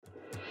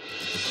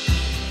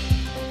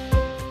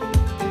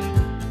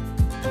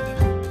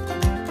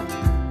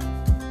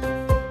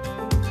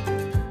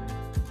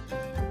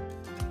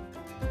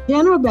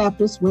General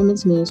Baptist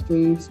Women's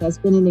Ministries has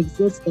been in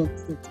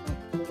existence since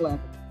 1911.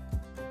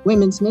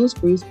 Women's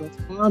Ministries was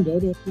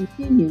founded and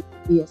continues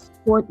to be a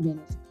support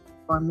ministry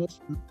for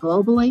missions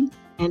globally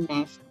and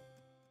nationally.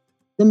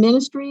 The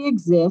ministry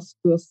exists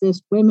to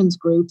assist women's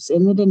groups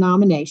in the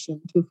denomination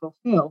to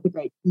fulfill the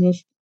Great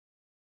Commission.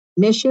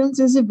 Missions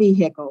is a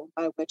vehicle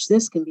by which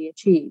this can be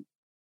achieved.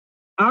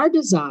 Our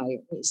desire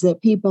is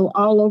that people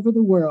all over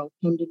the world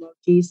come to know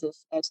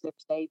Jesus as their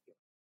Savior.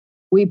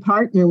 We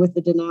partner with the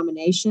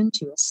denomination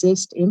to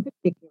assist in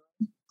particular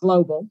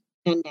global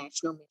and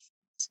national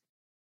missions.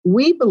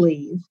 We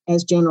believe,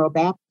 as General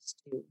Baptists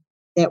do,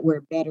 that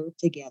we're better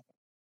together.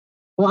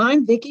 Well,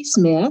 I'm Vicki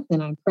Smith,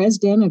 and I'm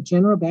president of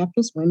General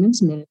Baptist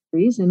Women's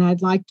Ministries, and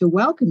I'd like to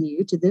welcome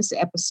you to this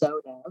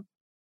episode of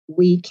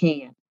We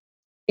Can.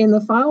 In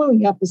the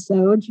following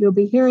episodes, you'll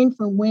be hearing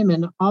from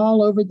women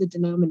all over the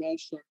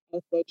denomination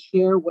as they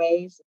share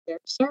ways that they're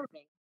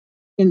serving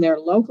in their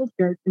local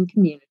church and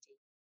community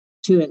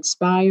to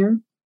inspire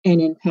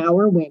and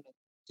empower women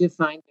to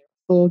find their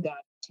full God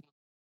potential.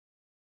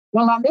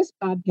 Well, on this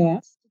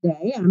podcast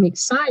today, I'm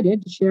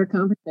excited to share a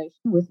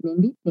conversation with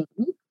Mindy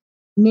Pinckney.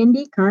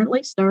 Mindy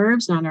currently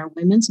serves on our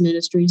Women's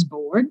Ministries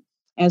board,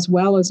 as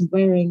well as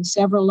wearing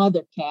several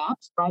other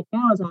caps. Right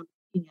now, as I'm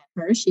looking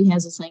at her, she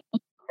has a St.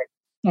 Louis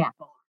cap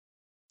on.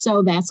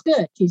 So that's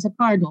good. She's a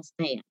Cardinals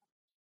fan.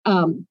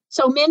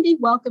 So Mindy,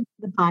 welcome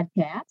to the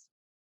podcast.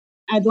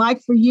 I'd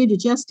like for you to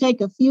just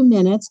take a few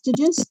minutes to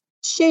just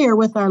share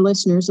with our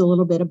listeners a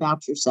little bit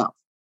about yourself.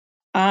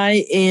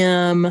 I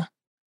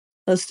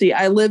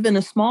live in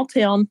a small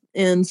town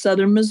in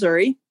southern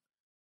Missouri.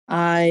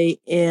 I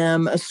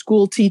am a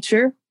school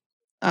teacher.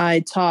 I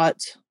taught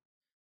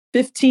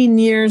 15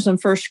 years in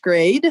first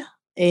grade,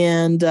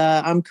 and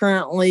I'm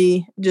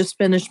currently just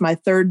finished my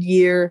third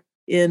year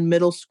in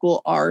middle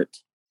school art,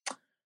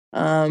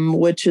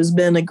 which has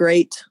been a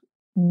great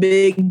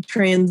big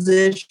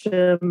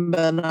transition,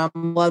 but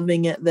I'm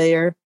loving it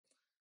there.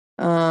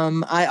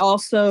 I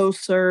also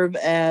serve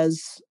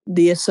as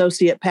the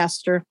associate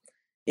pastor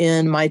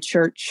in my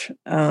church.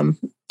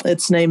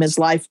 Its name is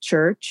Life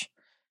Church.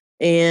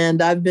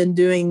 And I've been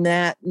doing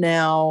that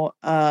now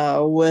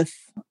with,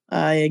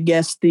 I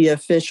guess, the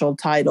official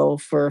title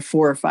for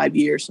 4 or 5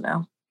 years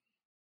now.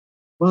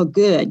 Well,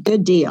 good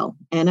deal.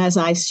 And as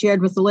I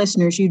shared with the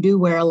listeners, you do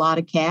wear a lot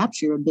of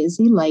caps. You're a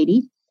busy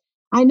lady.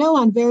 I know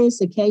on various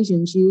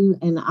occasions you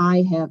and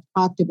I have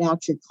talked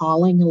about your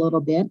calling a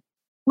little bit.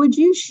 Would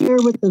you share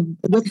with the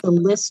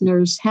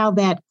listeners how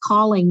that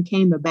calling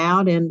came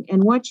about and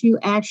what you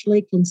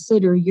actually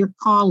consider your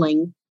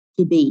calling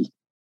to be?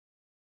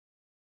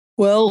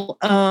 Well,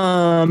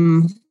 I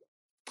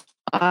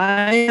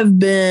have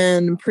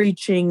been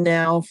preaching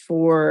now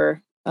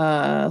for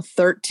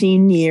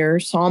 13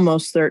 years,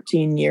 almost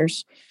 13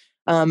 years.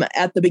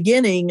 At the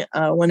beginning,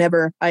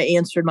 whenever I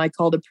answered my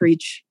call to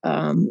preach,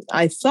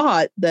 I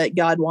thought that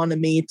God wanted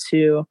me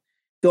to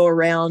go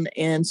around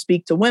and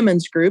speak to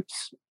women's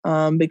groups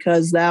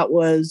because that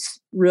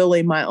was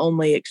really my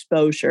only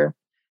exposure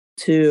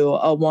to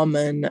a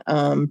woman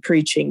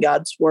preaching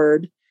God's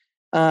word.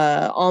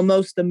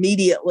 Almost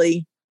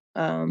immediately,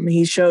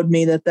 he showed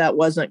me that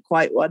wasn't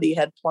quite what he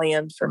had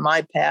planned for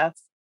my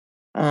path.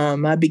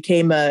 I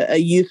became a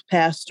youth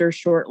pastor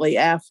shortly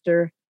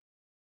after.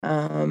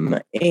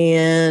 And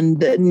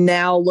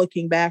now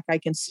looking back, I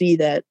can see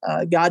that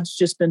God's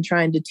just been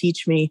trying to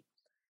teach me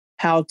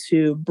how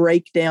to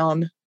break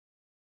down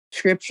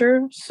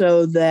scripture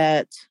so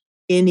that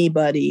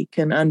anybody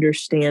can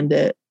understand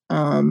it,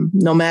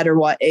 no matter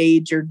what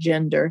age or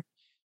gender.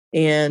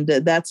 And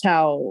that's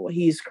how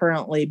he's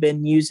currently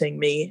been using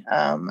me.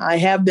 I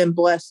have been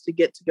blessed to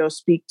get to go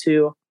speak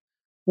to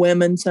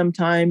women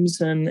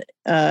sometimes and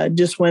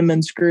just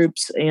women's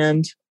groups.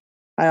 And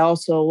I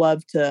also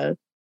love to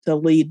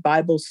lead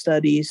Bible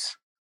studies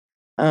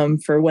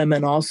for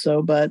women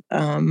also. But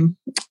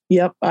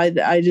yep,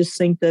 I just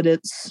think that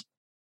it's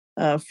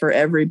for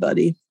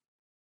everybody.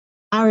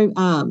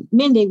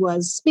 Mindy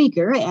was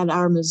speaker at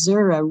our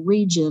Missouri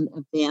region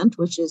event,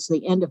 which is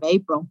the end of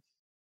April.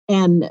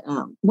 And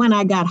when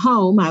I got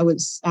home, I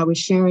was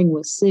sharing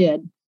with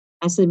Sid.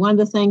 I said, one of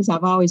the things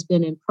I've always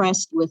been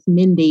impressed with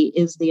Mindy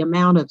is the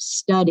amount of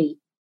study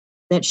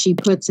that she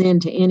puts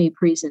into any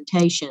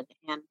presentation.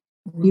 And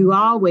you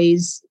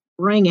always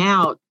bring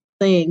out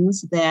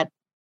things that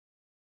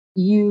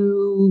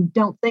you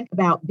don't think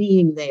about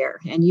being there.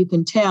 And you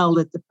can tell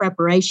that the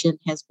preparation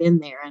has been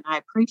there. And I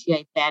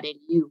appreciate that in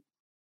you.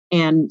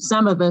 And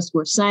some of us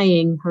were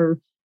saying her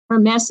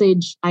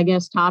message, I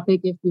guess,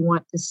 topic, if you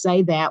want to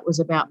say that, was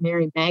about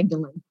Mary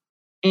Magdalene.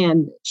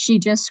 And she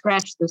just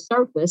scratched the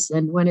surface.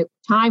 And when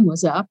time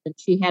was up and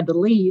she had to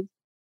leave,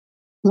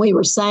 we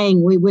were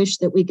saying we wish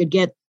that we could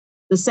get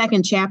the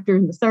second chapter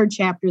and the third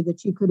chapter,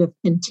 that you could have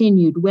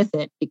continued with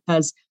it,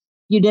 because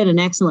you did an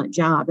excellent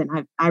job.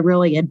 And I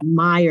really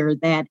admire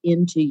that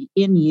in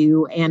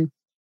you. And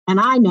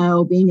I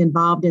know, being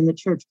involved in the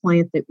church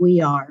plant that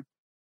we are,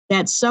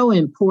 that's so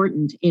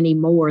important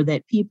anymore,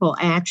 that people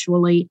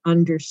actually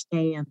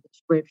understand the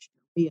scripture.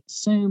 We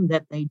assume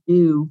that they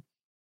do,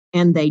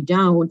 and they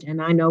don't.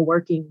 And I know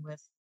working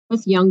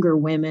with younger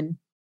women,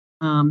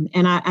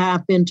 and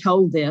I've been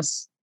told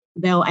this,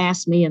 they'll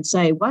ask me and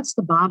say, what's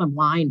the bottom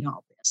line to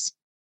all this?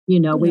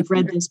 We've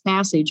read this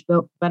passage,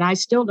 but I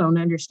still don't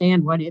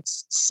understand what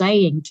it's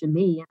saying to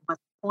me and what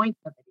the point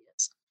of it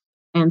is.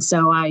 And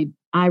so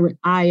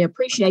I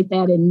appreciate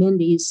that in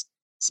Mindy's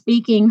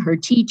speaking, her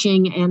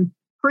teaching, and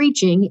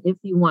preaching, if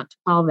you want to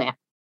call that.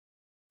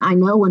 I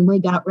know when we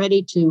got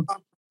ready to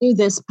do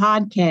this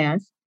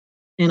podcast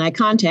and I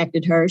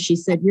contacted her, she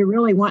said, you're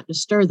really wanting to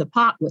stir the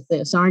pot with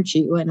this, aren't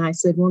you? And I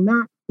said, well,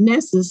 not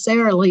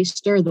necessarily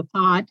stir the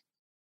pot,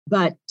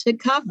 but to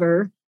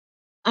cover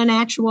an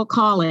actual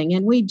calling.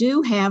 And we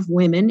do have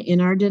women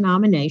in our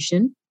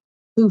denomination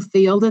who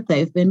feel that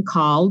they've been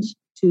called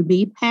to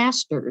be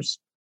pastors.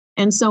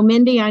 And so,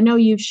 Mindy, I know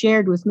you've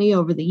shared with me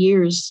over the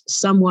years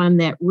someone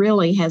that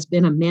really has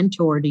been a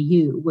mentor to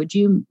you. Would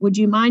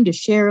you mind to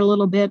share a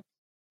little bit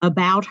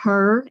about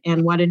her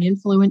and what an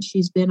influence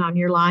she's been on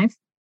your life?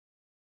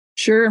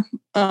 Sure.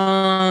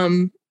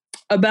 About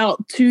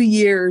 2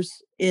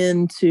 years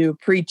into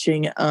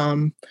preaching,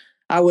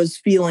 I was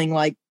feeling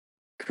like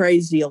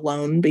crazy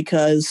alone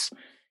because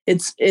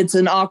it's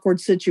an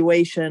awkward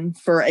situation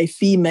for a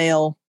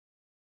female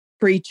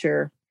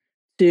preacher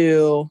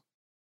to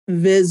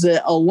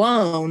visit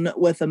alone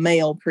with a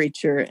male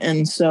preacher.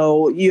 And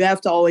so you have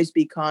to always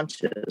be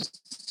conscious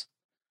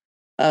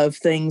of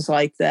things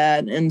like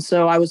that. And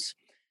so I was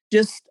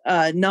just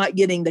not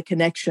getting the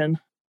connection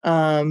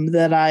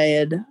that I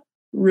had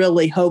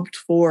really hoped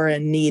for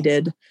and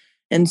needed.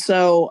 And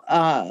so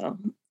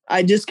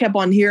I just kept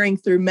on hearing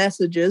through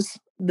messages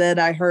that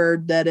I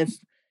heard that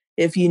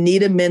if you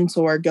need a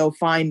mentor, go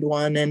find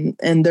one.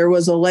 And there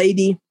was a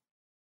lady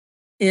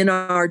in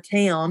our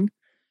town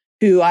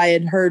who I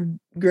had heard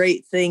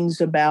great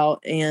things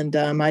about. And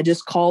I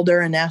just called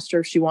her and asked her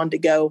if she wanted to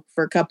go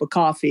for a cup of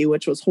coffee,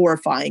 which was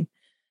horrifying.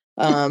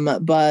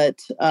 But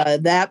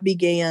that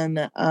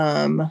began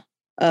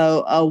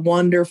a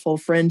wonderful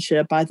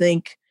friendship. I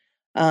think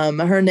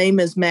her name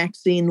is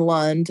Maxine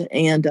Lund.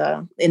 And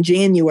in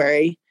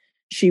January,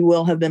 she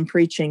will have been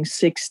preaching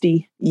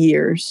 60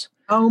 years.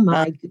 Oh,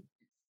 my goodness.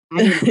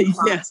 I didn't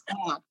yes.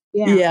 that.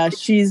 Yeah,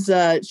 she's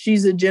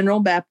a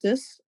General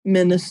Baptist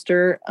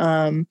minister.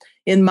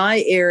 In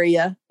my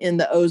area in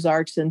the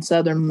Ozarks in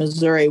southern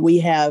Missouri, we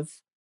have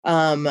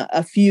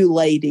a few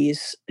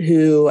ladies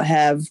who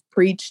have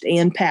preached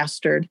and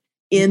pastored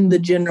in the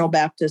General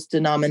Baptist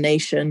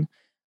denomination.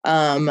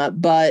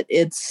 But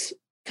it's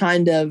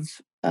kind of,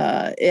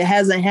 it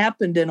hasn't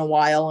happened in a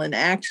while. And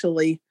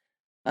actually,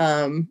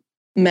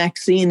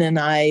 Maxine and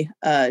I,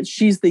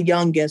 she's the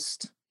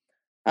youngest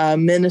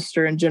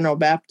minister in General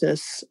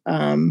Baptist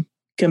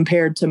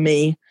compared to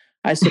me,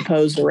 I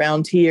suppose,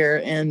 around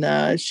here.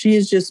 And she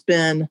has just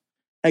been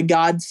a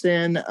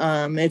godsend.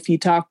 If you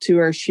talk to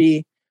her,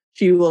 she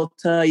will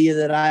tell you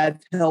that I've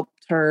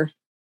helped her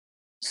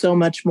so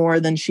much more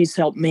than she's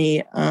helped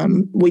me.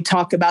 We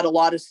talk about a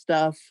lot of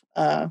stuff.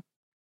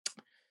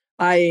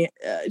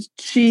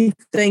 She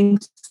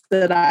thinks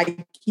that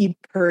I keep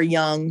her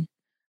young.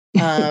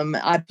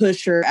 I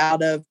push her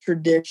out of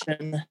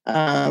tradition,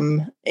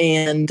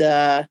 and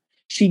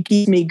she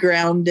keeps me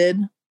grounded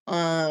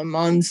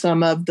on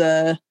some of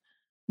the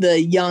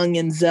young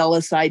and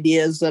zealous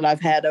ideas that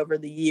I've had over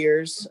the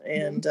years.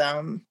 And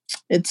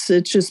it's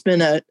just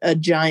been a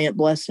giant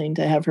blessing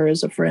to have her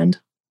as a friend.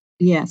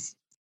 Yes.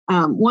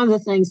 One of the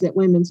things that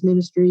Women's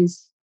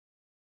Ministries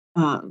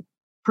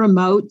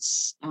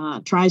promotes,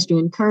 tries to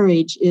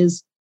encourage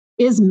is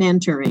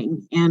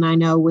mentoring. And I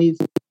know we've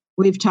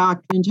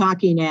been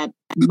talking at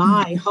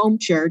my home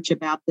church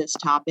about this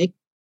topic.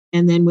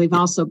 And then we've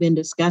also been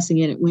discussing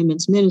it at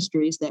Women's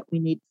Ministries that we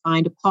need to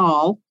find a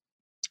Paul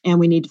and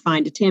we need to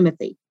find a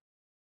Timothy.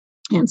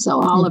 And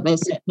so all of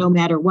us, no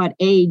matter what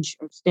age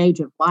or stage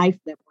of life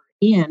that we're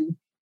in,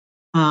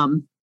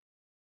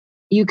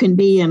 you can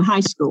be in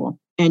high school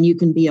and you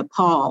can be a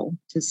Paul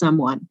to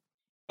someone.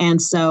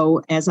 And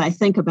so as I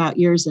think about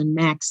yours and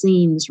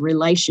Maxine's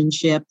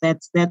relationship,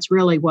 that's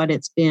really what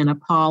it's been, a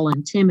Paul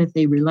and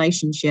Timothy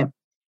relationship.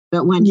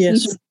 But when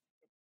yes.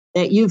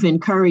 that you've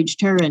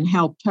encouraged her and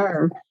helped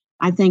her,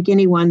 I think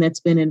anyone that's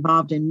been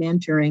involved in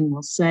mentoring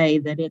will say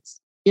that it's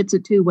a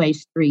two-way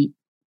street.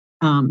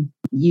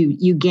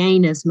 You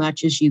gain as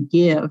much as you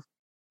give.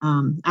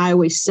 I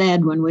always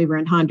said when we were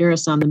in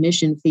Honduras on the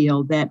mission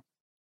field that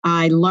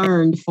I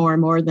learned far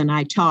more than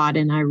I taught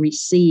and I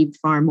received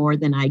far more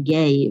than I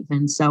gave.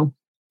 And so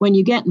when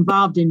you get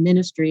involved in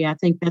ministry, I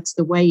think that's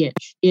the way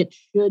it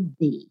should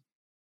be,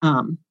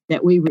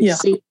 that we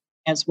receive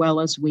as well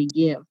as we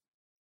give.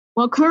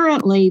 Well,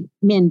 currently,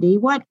 Mindy,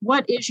 what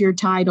is your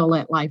title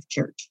at Life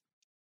Church?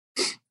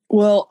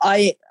 Well,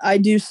 I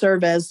do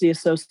serve as the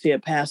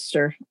associate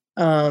pastor.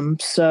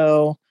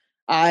 So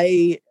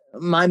my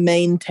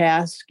main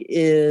task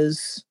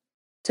is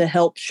to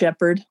help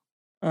shepherd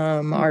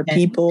our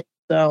people.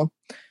 So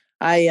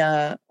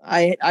I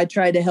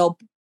try to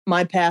help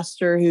my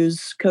pastor,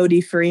 who's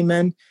Cody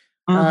Freeman.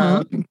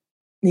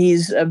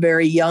 He's a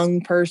very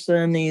young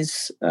person.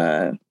 He's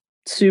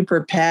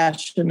super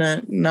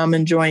passionate, and I'm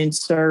enjoying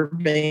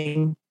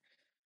serving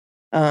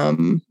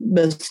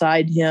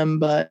beside him.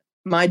 But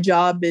my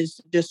job is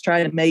just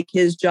try to make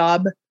his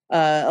job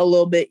a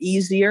little bit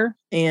easier,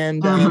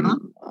 and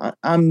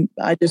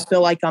I just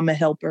feel like I'm a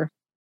helper.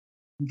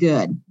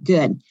 Good,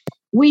 good.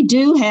 We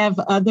do have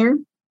other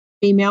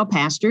female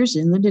pastors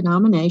in the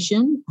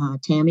denomination.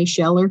 Tammy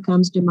Scheller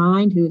comes to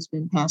mind, who has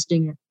been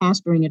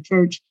pastoring a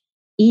church,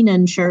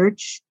 Enon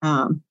Church,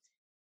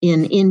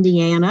 in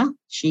Indiana.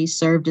 She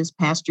served as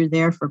pastor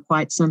there for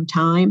quite some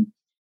time.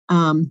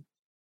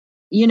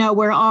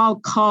 We're all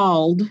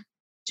called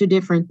to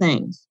different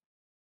things,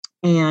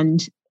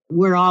 and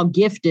we're all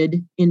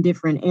gifted in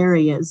different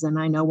areas. And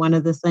I know one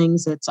of the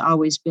things that's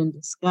always been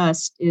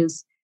discussed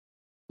is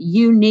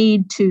you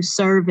need to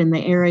serve in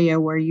the area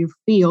where you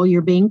feel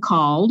you're being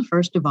called,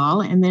 first of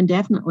all, and then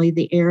definitely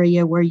the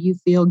area where you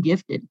feel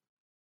gifted.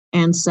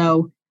 And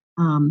so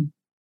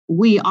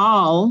we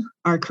all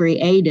are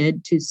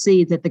created to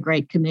see that the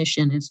Great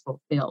Commission is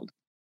fulfilled.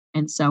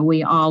 And so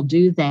we all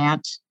do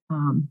that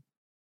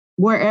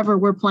wherever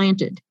we're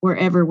planted,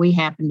 wherever we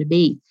happen to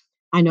be.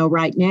 I know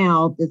right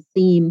now the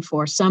theme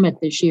for Summit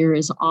this year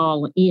is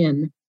All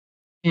In.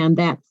 And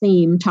that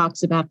theme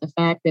talks about the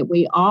fact that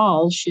we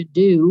all should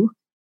do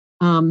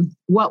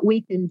what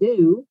we can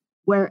do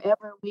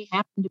wherever we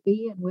happen to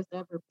be and with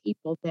other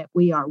people that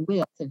we are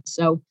with. And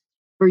so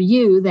for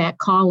you, that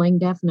calling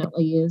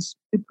definitely is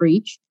to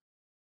preach,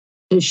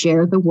 to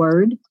share the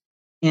word.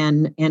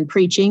 And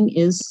preaching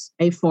is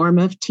a form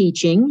of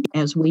teaching,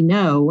 as we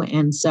know.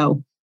 And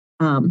so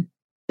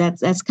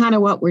that's kind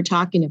of what we're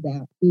talking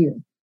about here.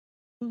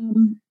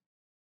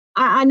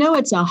 I know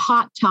it's a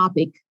hot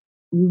topic,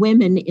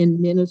 women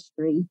in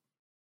ministry.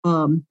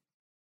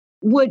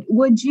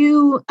 Would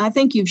you, I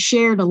think you've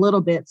shared a little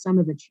bit some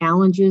of the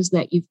challenges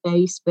that you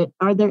face, but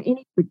are there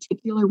any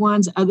particular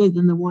ones other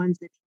than the ones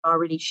that you've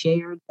already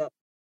shared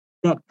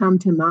that come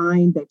to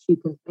mind that you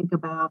can think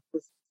about?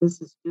 This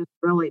has just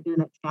really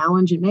been a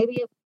challenge, and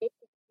maybe it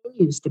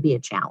continues to be a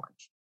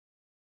challenge.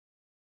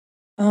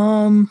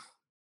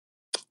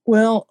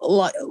 Well,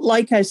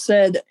 like I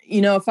said,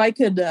 if I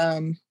could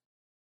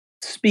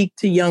speak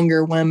to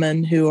younger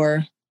women who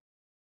are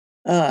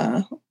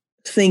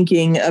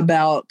thinking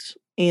about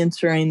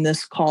answering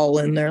this call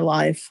in their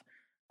life.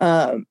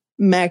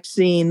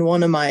 Maxine,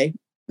 one of my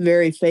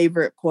very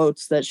favorite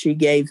quotes that she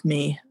gave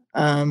me,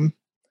 and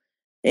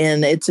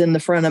it's in the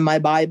front of my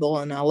Bible,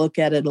 and I look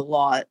at it a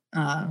lot.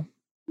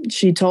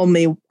 She told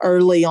me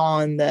early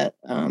on that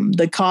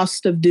the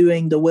cost of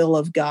doing the will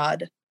of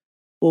God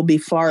will be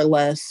far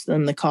less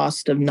than the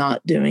cost of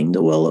not doing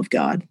the will of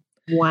God.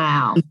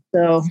 Wow.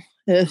 So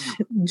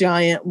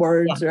giant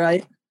words,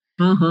 right?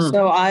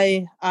 So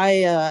I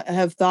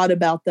have thought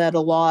about that a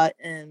lot,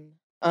 and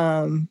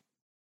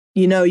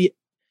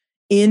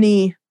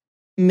any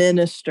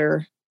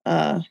minister,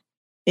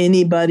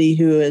 anybody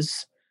who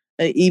is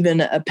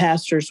even a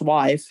pastor's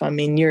wife. I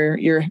mean,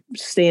 you're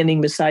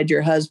standing beside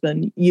your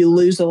husband. You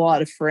lose a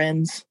lot of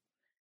friends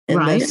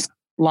in this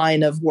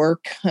line of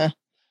work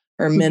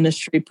or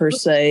ministry per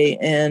se,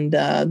 and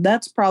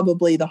that's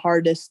probably the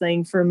hardest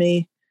thing for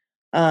me.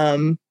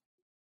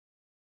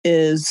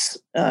 Is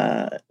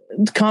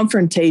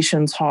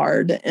confrontation's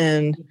hard,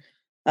 and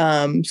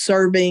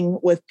serving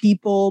with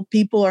people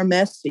are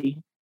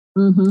messy,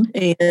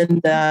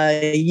 and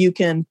you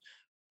can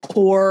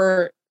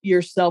pour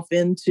yourself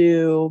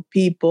into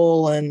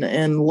people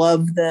and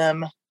love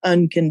them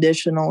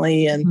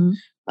unconditionally, and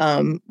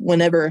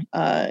whenever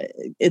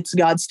it's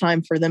God's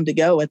time for them to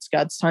go, it's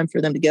God's time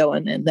for them to go,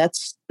 and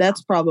that's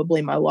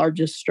probably my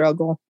largest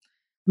struggle.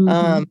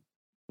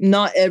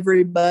 Not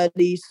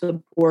everybody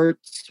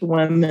supports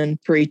women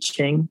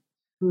preaching.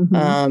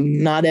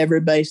 Not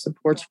everybody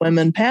supports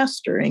women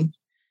pastoring.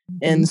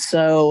 And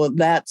so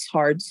that's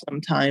hard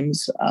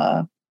sometimes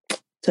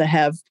to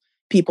have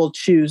people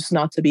choose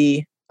not to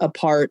be a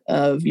part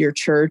of your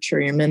church or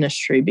your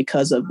ministry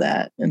because of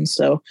that. And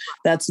so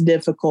that's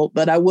difficult.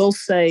 But I will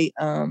say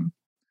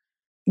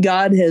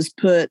God has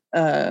put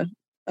a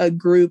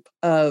group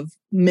of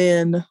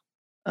men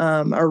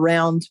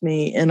around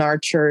me in our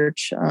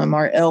church,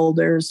 our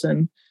elders,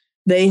 and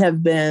they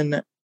have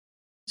been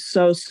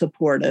so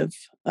supportive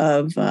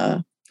of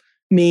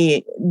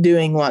me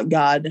doing what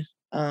I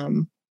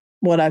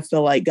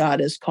feel like God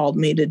has called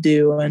me to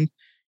do.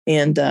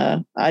 And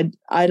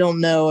I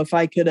don't know if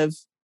I could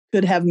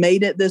have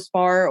made it this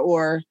far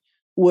or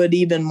would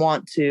even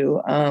want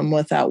to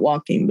without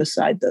walking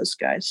beside those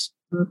guys.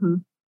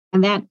 And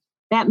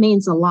that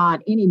means a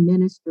lot. Any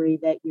ministry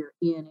that you're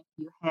in, if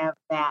you have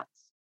that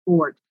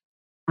support.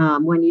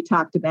 When you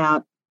talked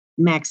about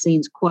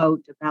Maxine's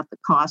quote about the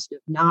cost of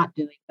not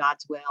doing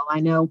God's will, I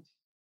know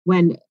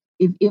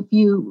if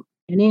you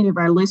and any of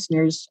our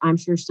listeners, I'm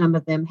sure some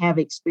of them have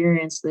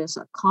experienced this,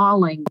 a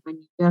calling when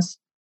you just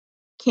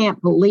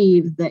can't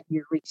believe that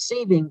you're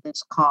receiving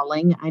this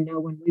calling. I know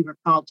when we were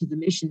called to the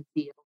mission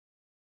field,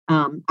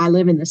 I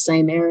live in the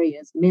same area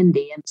as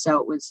Mindy, and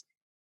so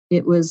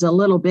it was a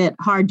little bit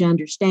hard to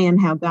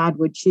understand how God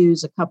would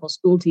choose a couple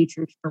school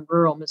teachers from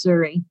rural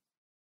Missouri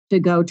to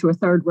go to a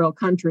third world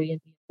country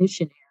and be a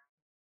missionary.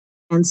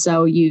 And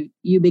so you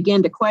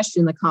begin to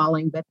question the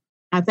calling. But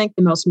I think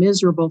the most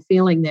miserable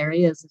feeling there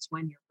is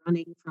when you're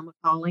running from a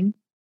calling,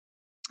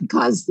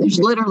 because there's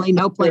literally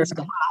no place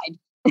to hide.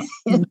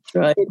 That's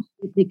right.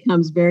 It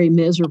becomes very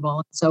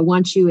miserable. So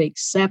once you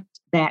accept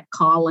that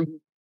calling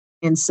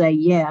and say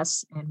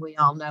yes, and we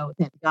all know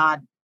that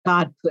God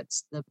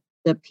puts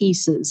the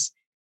pieces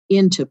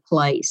into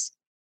place.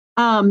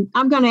 I'm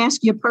going to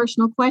ask you a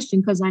personal question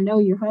because I know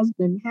your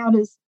husband. How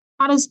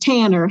does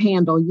Tanner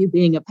handle you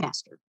being a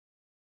pastor?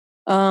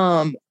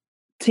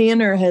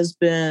 Tanner has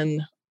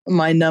been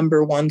my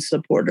number one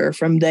supporter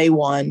from day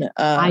one.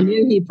 I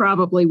knew he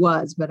probably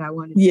was, but I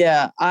wanted.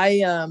 Yeah,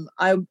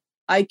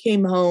 I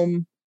came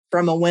home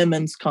from a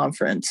women's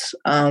conference.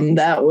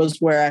 That was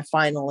where I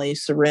finally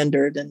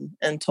surrendered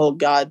and told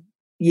God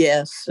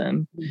yes.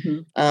 And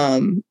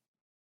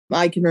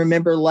I can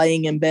remember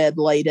laying in bed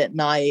late at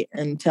night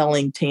and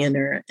telling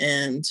Tanner,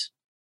 and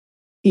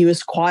he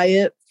was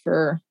quiet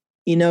for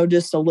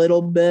just a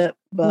little bit,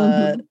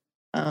 but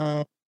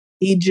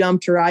he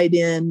jumped right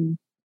in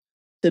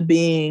to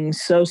being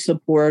so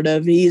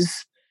supportive.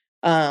 He's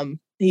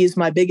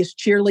my biggest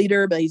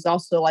cheerleader, but he's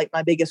also like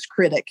my biggest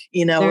critic,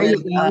 There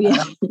you go,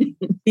 yeah.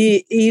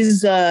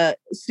 He's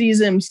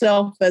sees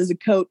himself as a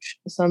coach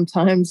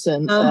sometimes,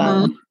 and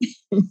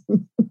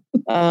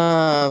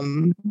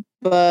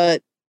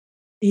but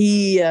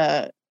he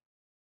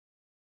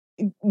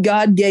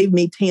God gave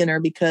me Tanner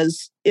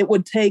because it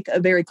would take a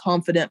very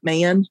confident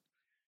man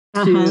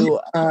to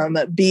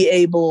be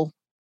able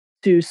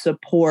to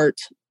support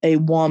a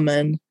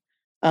woman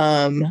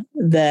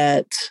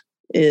that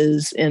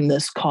is in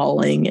this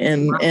calling.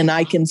 And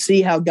I can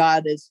see how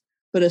God has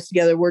put us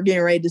together. We're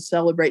getting ready to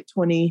celebrate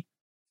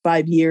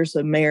 25 years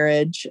of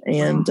marriage,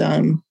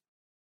 and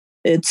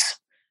it's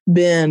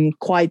been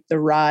quite the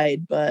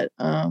ride, but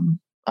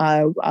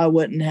I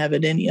wouldn't have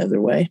it any other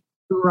way.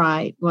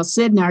 Right. Well,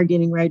 Sid and I are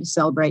getting ready to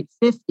celebrate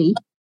 50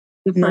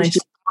 the 1st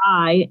of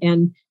July,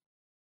 and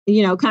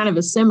kind of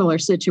a similar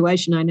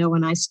situation. I know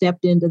when I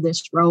stepped into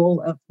this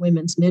role of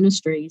women's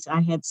ministries,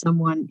 I had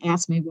someone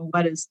ask me,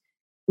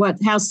 well,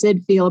 how's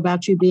Sid feel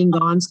about you being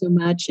gone so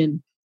much?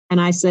 And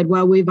I said,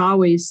 well, we've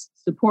always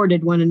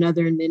supported one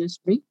another in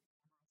ministry.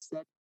 I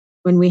said,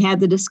 when we had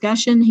the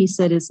discussion, he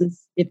said,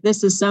 if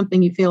this is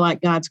something you feel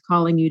like God's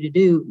calling you to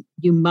do,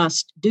 you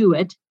must do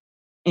it.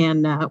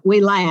 And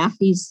we laugh.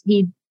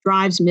 He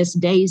drives Miss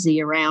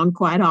Daisy around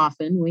quite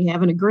often. We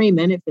have an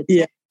agreement. If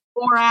it's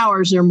 4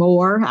 hours or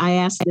more, I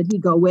ask that he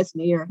go with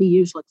me, or he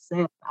usually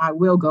says, I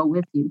will go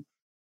with you.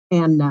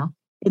 And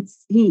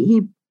it's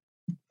the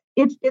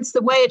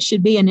way it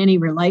should be in any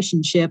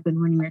relationship.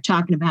 And when we were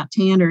talking about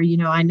Tanner,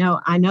 I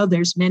know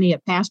there's many a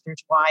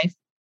pastor's wife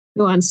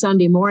who on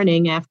Sunday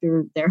morning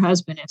after their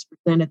husband has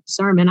presented the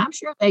sermon, I'm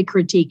sure they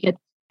critique it.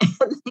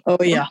 Oh,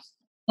 yeah.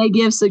 They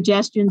give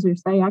suggestions or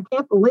say, I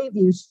can't believe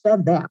you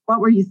said that. What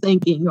were you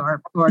thinking?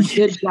 Or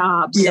good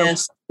job.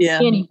 Yes. So, yeah.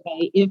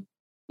 Anyway,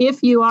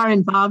 if you are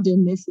involved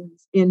in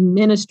missions, in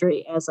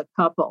ministry as a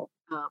couple,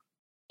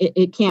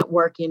 it can't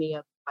work any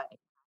other way.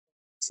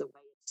 It's the way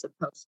it's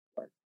supposed to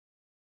work.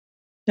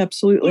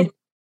 Absolutely.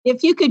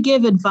 If you could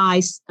give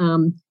advice,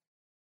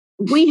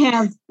 we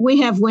have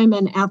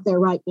women out there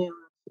right now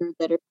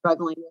that are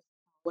struggling with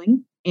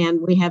calling,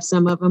 and we have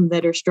some of them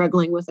that are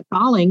struggling with the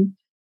calling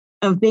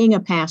of being a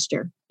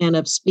pastor and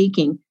of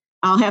speaking.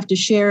 I'll have to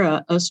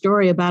share a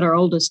story about our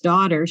oldest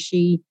daughter.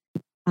 She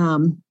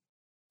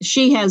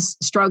has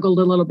struggled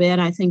a little bit.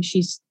 I think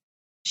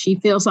she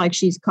feels like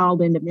she's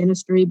called into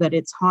ministry, but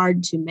it's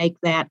hard to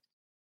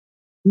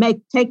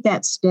take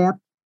that step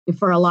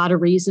for a lot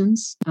of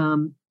reasons.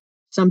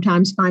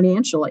 Sometimes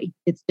financially,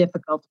 it's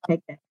difficult to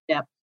take that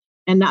step.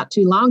 And not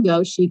too long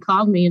ago, she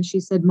called me and she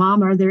said,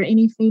 Mom, are there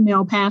any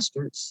female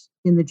pastors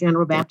in the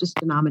General Baptist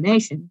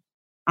denomination?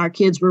 Our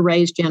kids were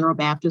raised General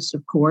Baptist,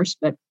 of course,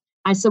 but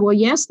I said, well,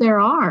 yes, there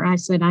are. I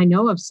said, I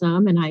know of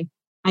some. And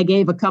I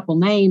gave a couple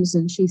names,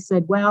 and she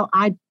said, well,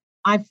 I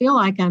feel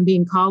like I'm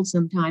being called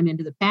sometime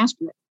into the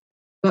pastorate.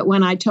 But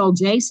when I told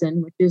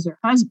Jason, which is her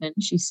husband,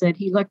 she said,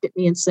 he looked at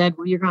me and said,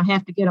 well, you're going to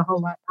have to get a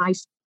whole lot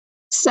nicer.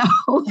 So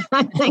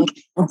I think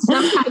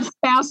sometimes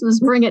spouses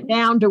bring it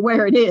down to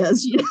where it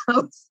is,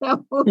 So,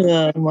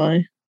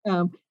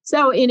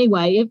 so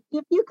anyway,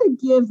 if you could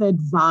give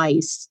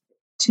advice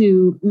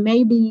to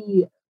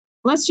maybe,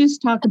 let's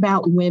just talk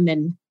about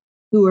women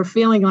who are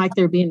feeling like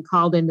they're being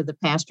called into the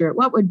pastorate,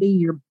 what would be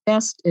your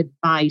best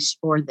advice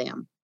for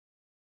them?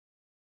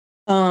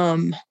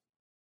 Well,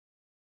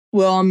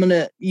 I'm going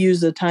to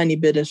use a tiny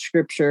bit of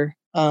scripture.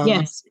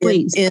 Yes,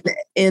 please.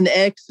 In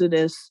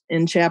Exodus,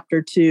 in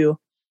chapter 2,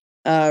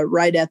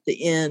 right at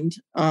the end,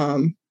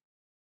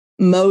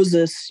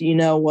 Moses,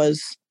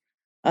 was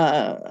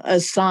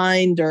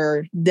assigned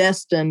or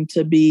destined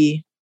to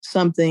be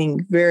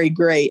something very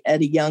great at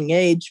a young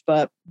age.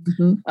 But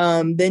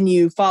then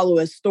you follow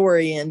his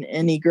story,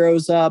 and he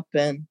grows up,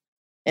 and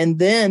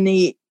then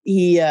he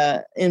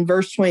in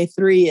verse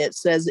 23, it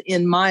says,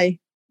 in my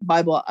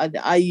Bible,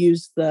 I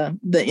use the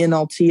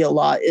NLT a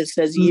lot. It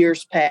says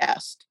years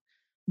past.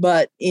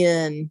 But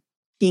in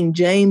King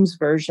James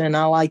Version,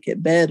 I like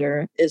it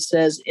better. It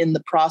says, in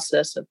the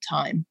process of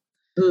time.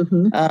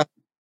 Mm-hmm.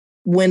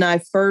 When I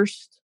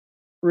first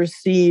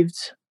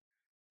received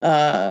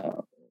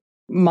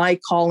my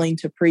calling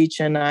to preach,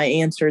 and I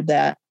answered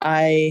that,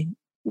 I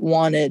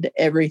wanted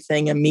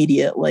everything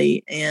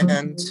immediately.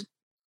 And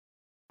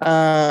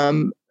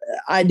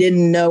I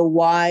didn't know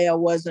why I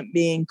wasn't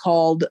being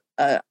called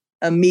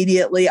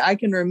immediately. I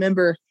can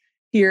remember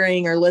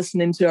hearing or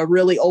listening to a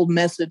really old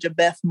message of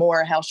Beth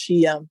Moore, how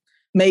she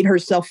made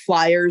herself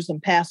flyers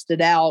and passed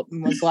it out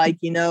and was like,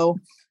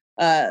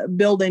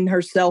 building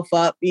herself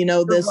up,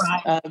 this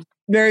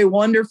very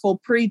wonderful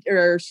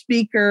preacher or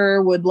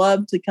speaker would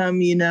love to come,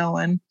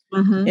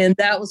 and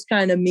that was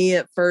kind of me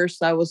at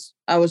first. I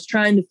was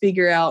trying to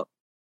figure out,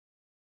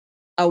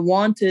 I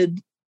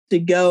wanted to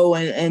go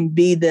and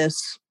be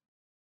this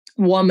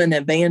woman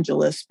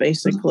evangelist,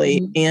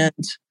 basically.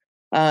 And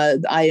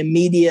I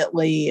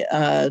immediately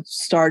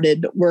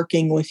started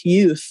working with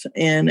youth,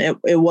 and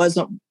it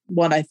wasn't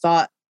what I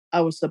thought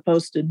I was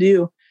supposed to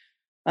do.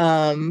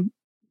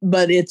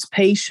 But it's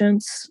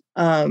patience.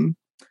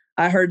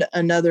 I heard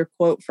another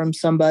quote from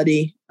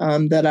somebody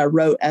that I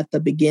wrote at the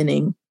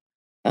beginning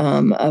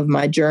of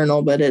my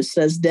journal, but it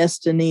says,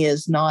 destiny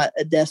is not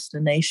a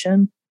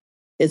destination.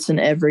 It's an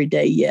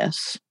everyday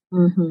yes.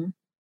 Mm-hmm.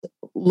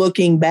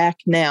 Looking back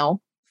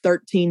now,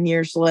 13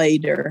 years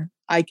later,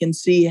 I can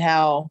see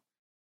how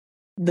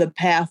the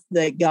path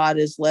that God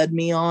has led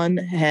me on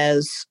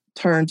has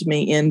turned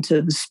me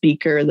into the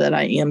speaker that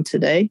I am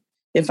today.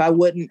 If I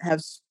wouldn't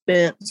have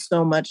spent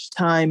so much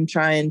time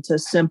trying to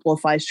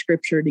simplify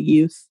scripture to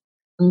youth,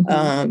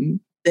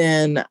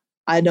 then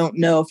I don't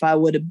know if I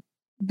would have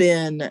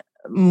been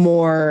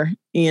more,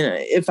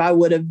 if I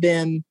would have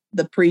been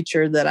the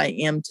preacher that I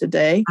am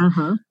today.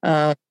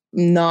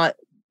 Not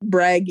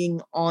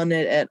bragging on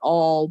it at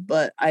all,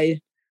 but I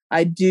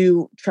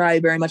do try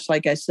very much,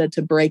 like I said,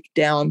 to break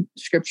down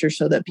scripture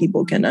so that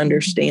people can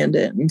understand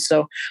it. And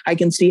so I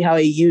can see how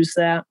he used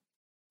that.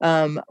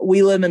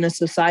 We live in a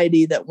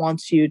society that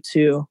wants you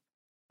to,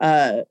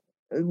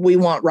 we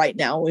want right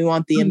now. We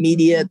want the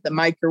immediate, the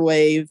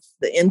microwave,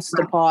 the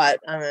Instapot,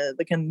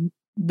 the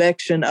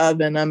convection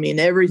oven. I mean,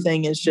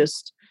 everything is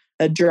just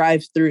a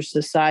drive-through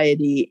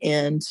society.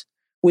 And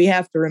we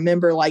have to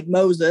remember, like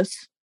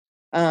Moses,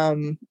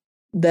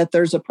 that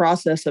there's a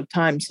process of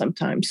time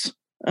sometimes.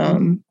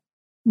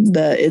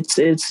 That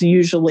it's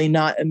usually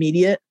not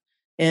immediate.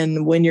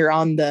 And when you're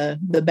on the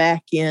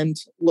back end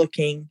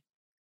looking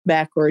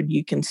backward,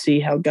 you can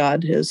see how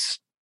God has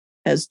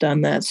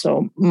done that.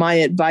 So my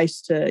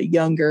advice to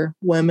younger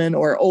women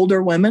or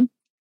older women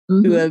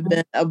who have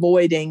been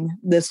avoiding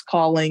this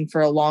calling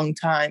for a long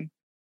time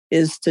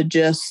is to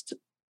just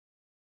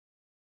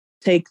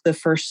take the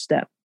first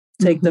step,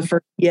 take the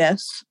first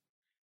yes,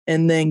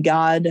 and then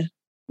God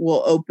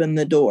will open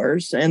the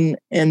doors. And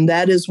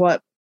that is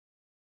what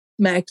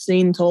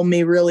Maxine told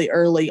me really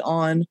early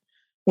on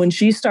when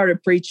she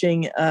started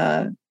preaching.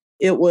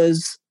 It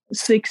was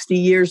 60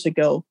 years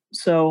ago.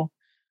 So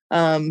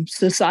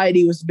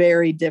society was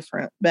very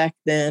different back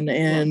then,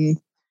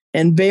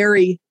 and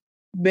very,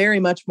 very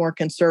much more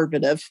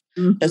conservative,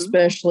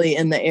 especially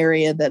in the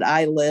area that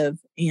I live.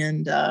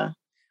 And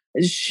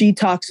she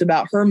talks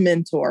about her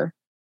mentor,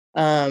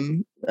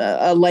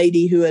 a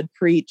lady who had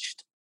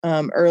preached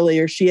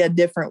earlier. She had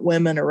different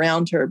women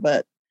around her,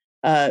 but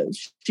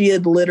she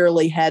had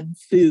literally had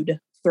food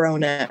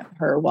thrown at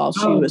her while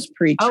she was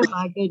preaching. Oh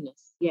my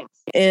goodness. Yes.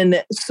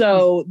 And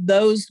so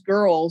those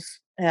girls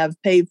have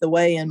paved the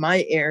way in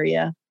my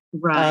area.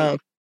 Right.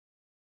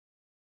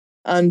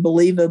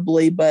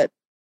 Unbelievably, but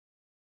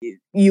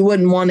you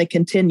wouldn't want to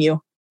continue,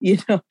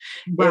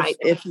 right.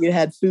 if you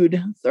had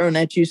food thrown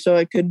at you. So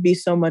it could be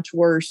so much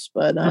worse.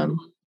 But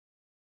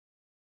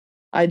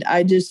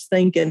I just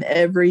think an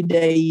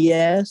everyday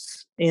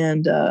yes.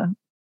 And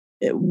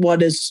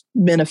what has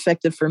been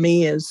effective for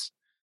me is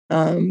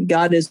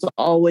God has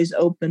always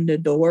opened a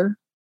door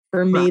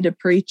for me to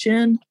preach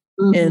in.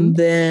 And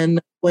then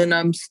when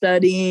I'm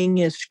studying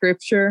his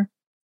scripture,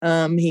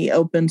 he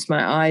opens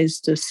my eyes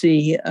to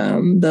see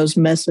those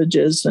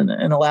messages and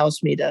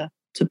allows me to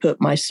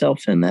put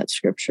myself in that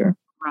scripture.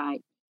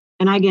 Right.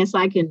 And I guess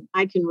I can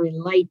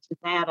relate to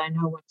that. I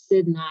know when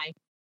Sid and I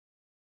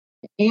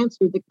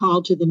answered the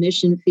call to the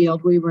mission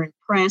field, we were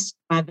impressed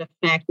by the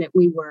fact that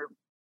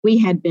we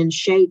had been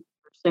shaped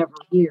for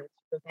several years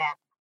for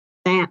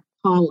that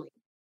calling.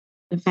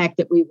 The fact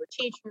that we were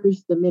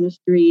teachers, the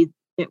ministry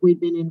that we've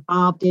been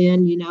involved in,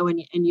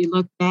 and you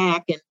look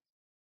back and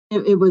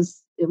it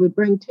would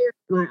bring tears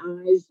to my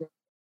eyes.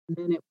 And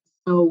then it was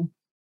so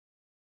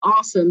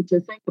awesome to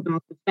think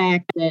about the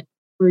fact that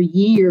for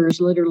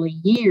years, literally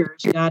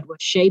years, God was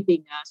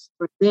shaping us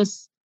for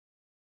this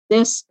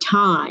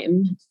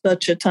time.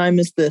 Such a time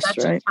as this, such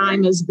right? a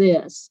time as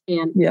this.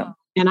 And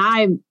and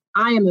I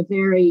am a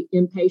very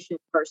impatient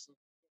person.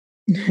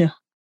 Yeah.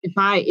 If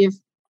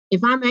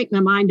I make my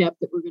mind up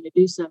that we're going to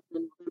do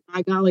something,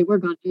 by golly, we're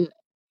going to do it.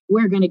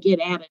 We're going to get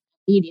at it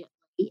immediately,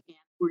 and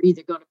we're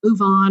either going to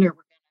move on or we're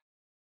going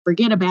to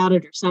forget about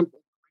it or something.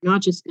 We're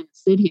not just going to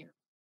sit here.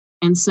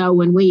 And so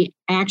when we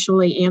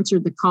actually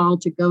answered the call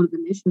to go to the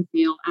mission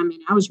field, I mean,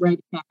 I was ready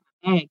to pack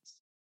my bags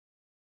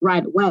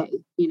right away.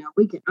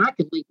 I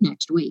could leave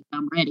next week.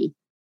 I'm ready.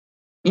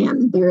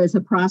 And there is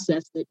a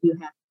process that you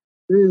have to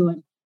go through.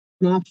 And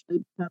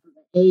naturally, because of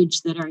the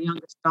age that our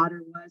youngest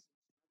daughter was,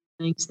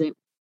 things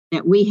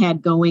that we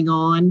had going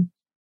on,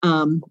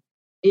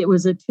 it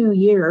was a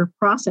 2-year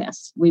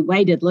process. We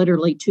waited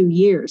literally 2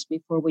 years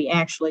before we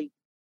actually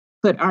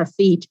put our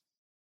feet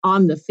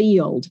on the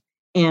field.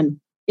 And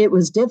it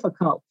was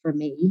difficult for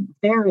me,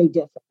 very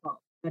difficult.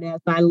 But as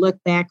I look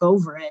back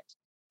over it,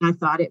 I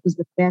thought it was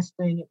the best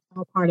thing. It's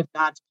all part of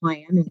God's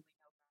plan, and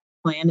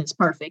God's plan is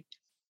perfect.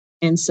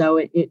 And so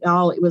it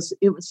was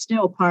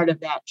still part of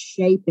that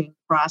shaping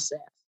process.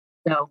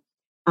 So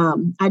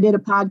I did a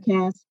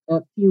podcast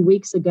a few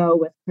weeks ago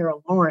with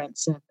Carol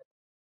Lawrence, and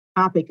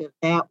the topic of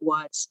that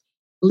was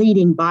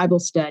leading Bible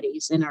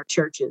studies in our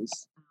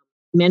churches,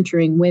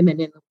 mentoring women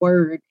in the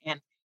Word.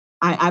 And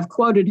I've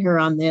quoted her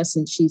on this,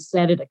 and she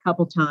said it a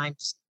couple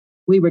times.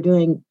 We were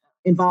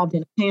involved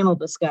in a panel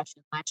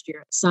discussion last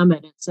year at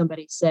Summit, and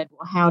somebody said,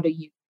 "Well, how do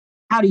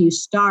you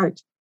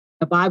start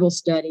a Bible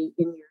study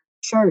in your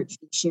church?"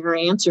 And her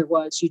answer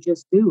was, "You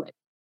just do it."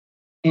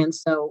 And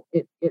so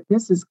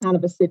this is kind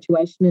of a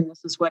situation, and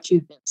this is what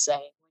you've been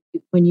saying.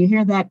 When you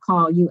hear that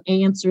call, you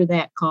answer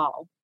that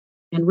call.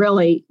 And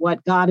really,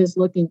 what God is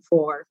looking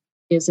for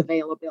is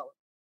availability.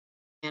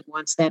 And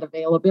once that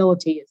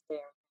availability is there,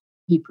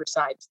 He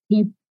provides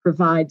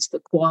the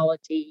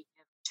quality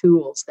and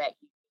tools that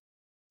you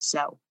need.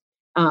 So,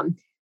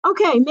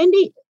 okay,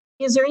 Mindy,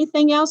 is there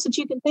anything else that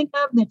you can think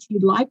of that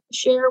you'd like to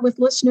share with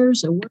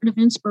listeners, a word of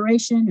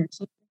inspiration or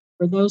something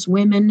for those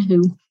women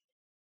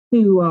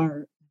who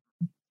are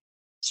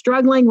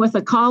struggling with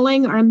a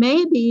calling? Or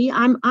maybe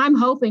I'm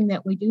hoping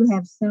that we do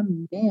have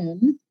some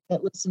men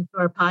that listen to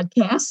our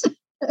podcast.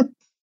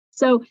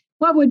 So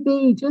what would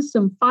be just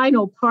some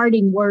final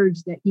parting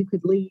words that you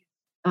could leave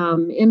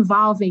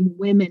involving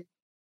women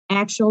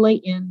actually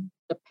in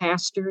the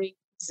pastoring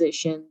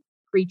position,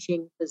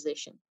 preaching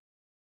position?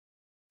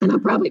 And I'll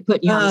probably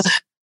put you on.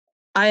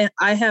 I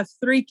have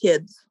 3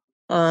 kids.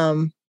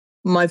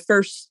 My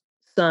first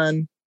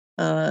son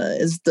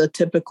is the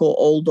typical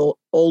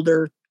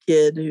older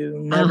kid who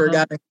never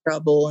got in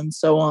trouble and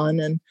so on.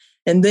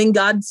 And then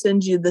God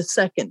sends you the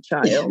second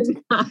child.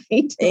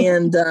 Right.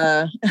 And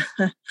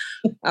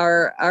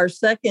our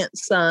second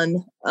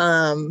son,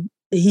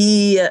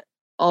 he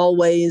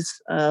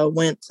always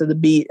went to the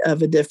beat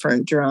of a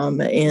different drum,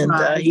 and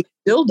he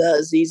still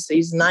does.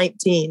 He's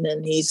 19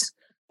 and he's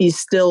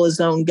still his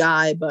own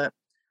guy. But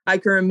I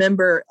can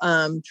remember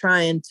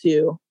trying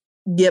to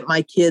get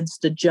my kids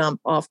to jump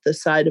off the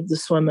side of the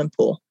swimming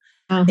pool.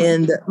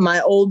 And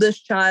my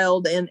oldest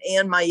child and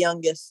my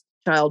youngest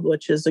child,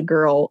 which is a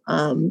girl,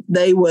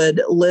 they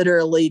would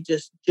literally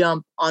just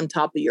jump on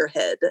top of your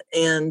head,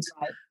 and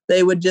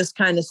they would just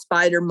kind of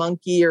spider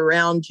monkey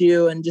around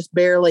you and just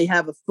barely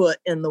have a foot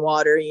in the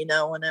water,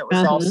 when it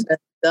was all said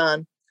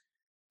and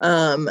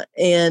done.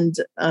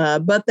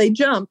 But they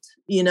jumped,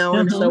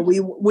 and so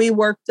we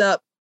worked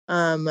up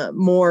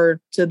more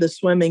to the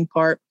swimming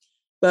part.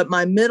 But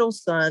my middle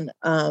son,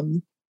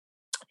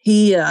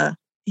 he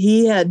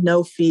had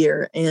no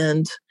fear,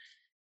 and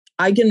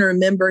I can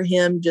remember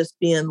him just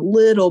being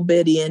little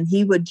bitty, and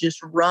he would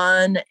just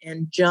run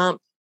and jump,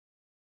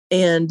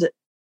 and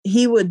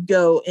he would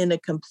go in a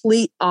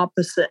complete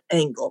opposite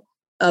angle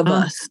of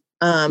us,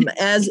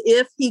 as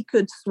if he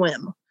could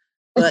swim,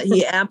 but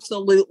he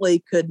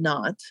absolutely could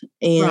not.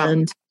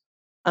 And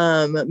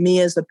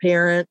me as a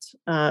parent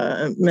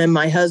and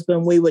my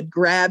husband, we would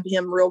grab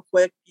him real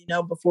quick,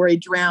 before he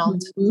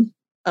drowned.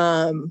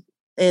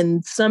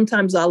 And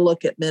sometimes I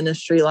look at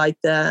ministry like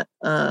that,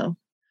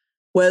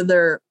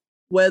 whether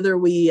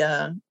we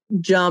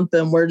jump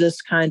and we're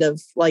just kind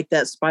of like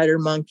that spider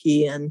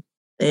monkey and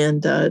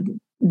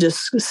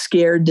just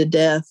scared to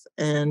death,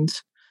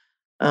 and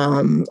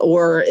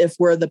or if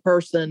we're the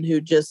person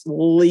who just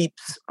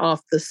leaps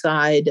off the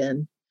side,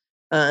 and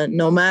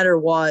no matter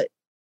what,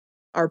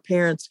 our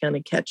parents going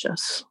to catch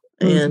us.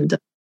 And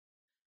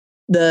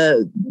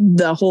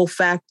the whole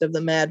fact of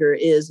the matter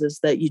is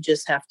that you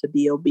just have to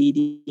be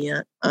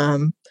obedient.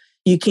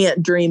 You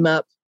can't dream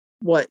up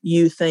what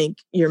you think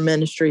your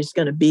ministry is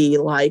going to be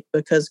like,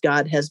 because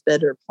God has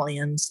better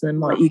plans than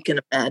what you can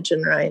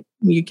imagine, right?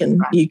 You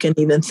can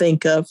even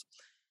think of.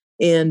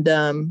 And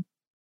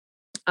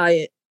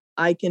I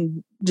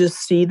can just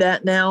see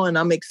that now, and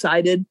I'm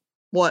excited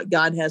what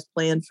God has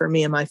planned for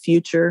me in my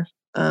future.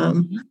 I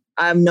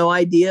have no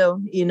idea,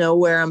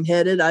 where I'm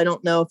headed. I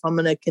don't know if I'm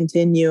going to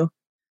continue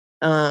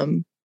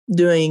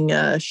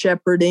doing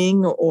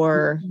shepherding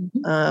or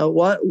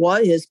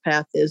what His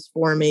path is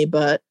for me,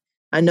 but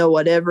I know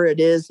whatever it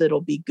is,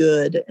 it'll be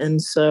good.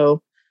 And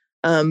so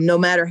no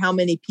matter how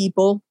many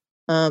people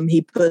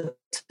He puts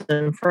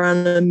in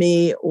front of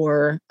me,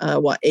 or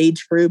what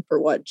age group or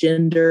what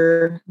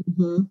gender,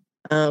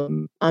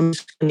 I'm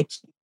just going to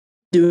keep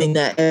doing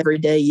that every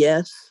day.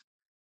 Yes.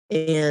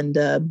 And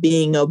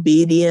being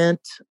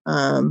obedient,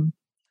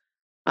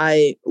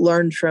 I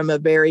learned from a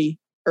very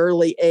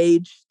early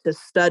age to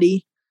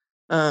study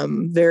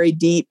very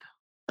deep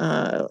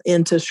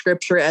into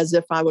scripture as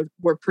if I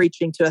were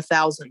preaching to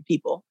 1,000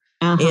 people.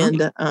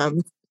 And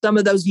some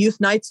of those youth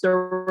nights, there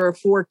were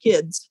 4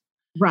 kids,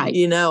 right?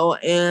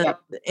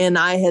 And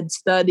I had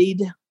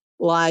studied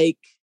like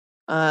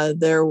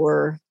there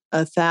were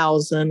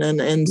 1,000.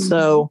 And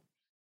so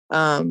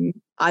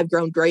I've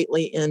grown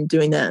greatly in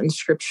doing that in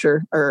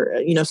scripture, or,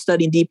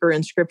 studying deeper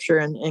in scripture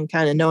and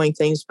kind of knowing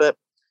things. But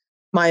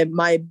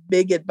my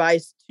big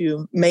advice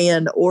to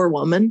man or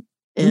woman,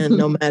 and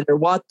no matter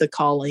what the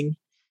calling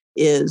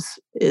is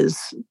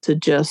to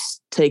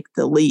just take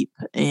the leap,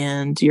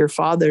 and your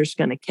Father's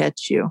going to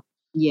catch you.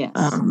 Yes.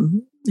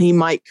 He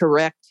might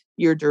correct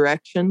your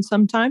direction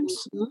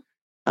sometimes.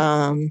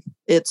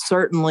 It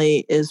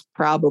certainly is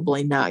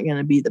probably not going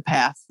to be the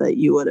path that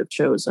you would have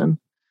chosen.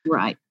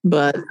 Right.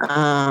 But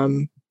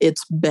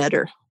it's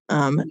better.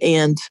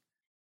 And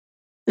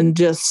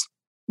just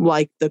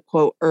like the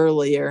quote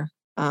earlier,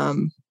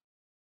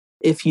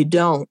 if you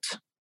don't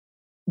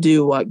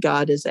do what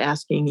God is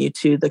asking you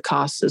to, the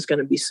cost is going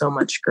to be so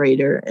much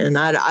greater. And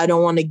I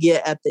don't want to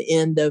get at the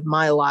end of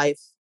my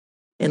life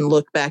and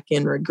look back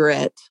in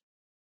regret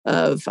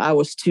of I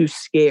was too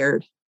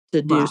scared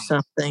to do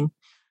something.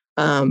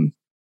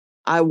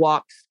 I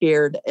walk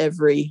scared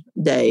every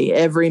day.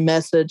 Every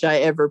message I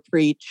ever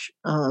preach,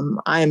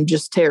 I am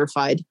just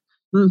terrified.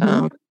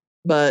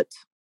 But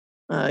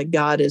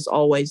God is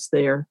always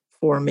there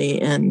for me,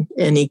 and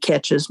he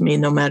catches me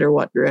no matter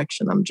what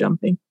direction I'm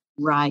jumping.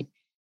 Right.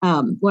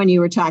 When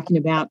you were talking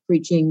about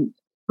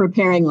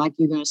preparing like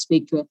you're going to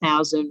speak to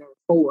 1,000 or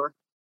 4,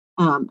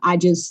 I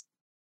just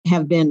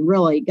have been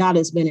God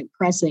has been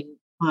impressing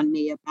on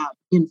me about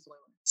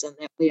influence, and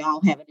that we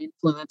all have an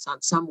influence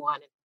on someone.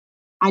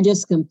 I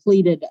just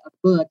completed a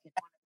book, and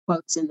one of the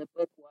quotes in the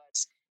book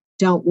was,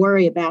 "Don't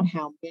worry about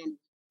how many,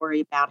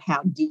 worry about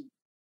how deep."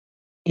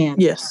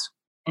 And yes.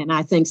 And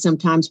I think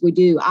sometimes we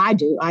do. I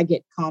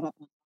get caught up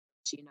in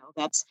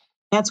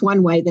that's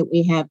one way that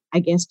we have, I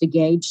guess, to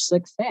gauge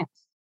success.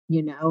 We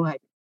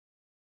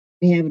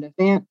have an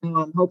event.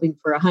 I'm hoping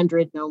for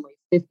 100 and only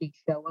 50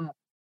 show up.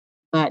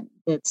 But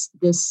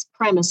this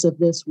premise of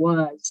this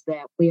was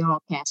that we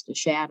all cast a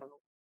shadow,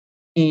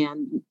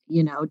 and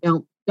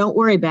don't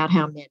worry about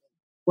how many.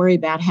 Worry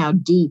about how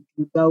deep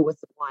you go with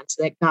the ones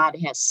that God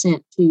has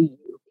sent to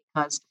you,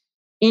 because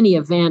any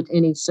event,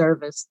 any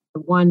service,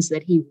 the ones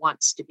that he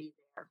wants to be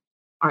there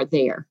are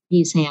there.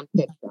 He's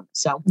handpicked them.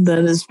 So that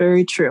is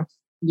very true.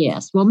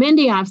 Yes. Well,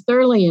 Mindy, I've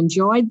thoroughly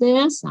enjoyed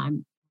this. I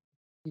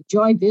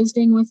enjoyed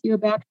visiting with you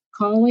about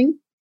calling.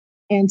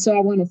 And so I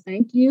want to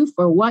thank you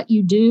for what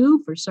you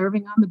do, for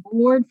serving on the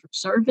board, for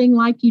serving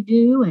like you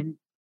do,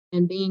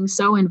 and being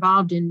so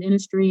involved in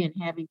ministry and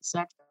having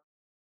such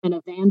an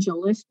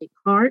evangelistic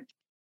heart.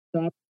 So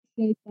I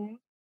appreciate that.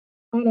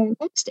 On our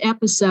next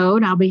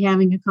episode, I'll be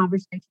having a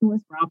conversation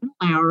with Robin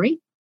Lowry.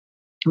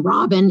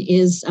 Robin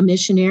is a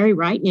missionary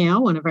right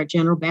now, one of our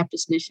General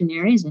Baptist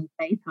missionaries in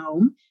Faith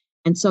Home.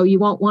 And so you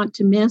won't want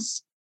to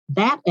miss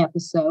that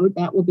episode.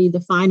 That will be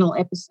the final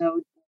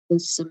episode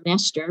this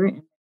semester,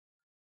 and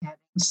having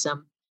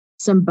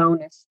some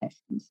bonus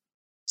sessions.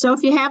 So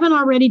if you haven't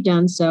already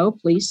done so,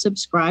 please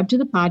subscribe to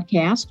the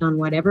podcast on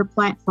whatever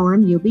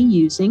platform you'll be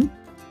using.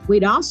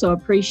 We'd also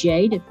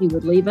appreciate if you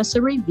would leave us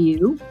a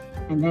review,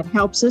 and that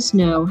helps us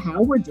know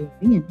how we're doing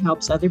and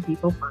helps other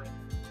people find it.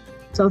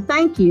 So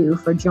thank you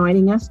for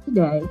joining us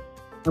today,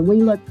 and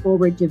we look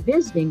forward to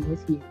visiting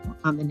with you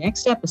on the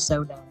next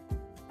episode of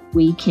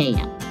We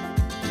Can.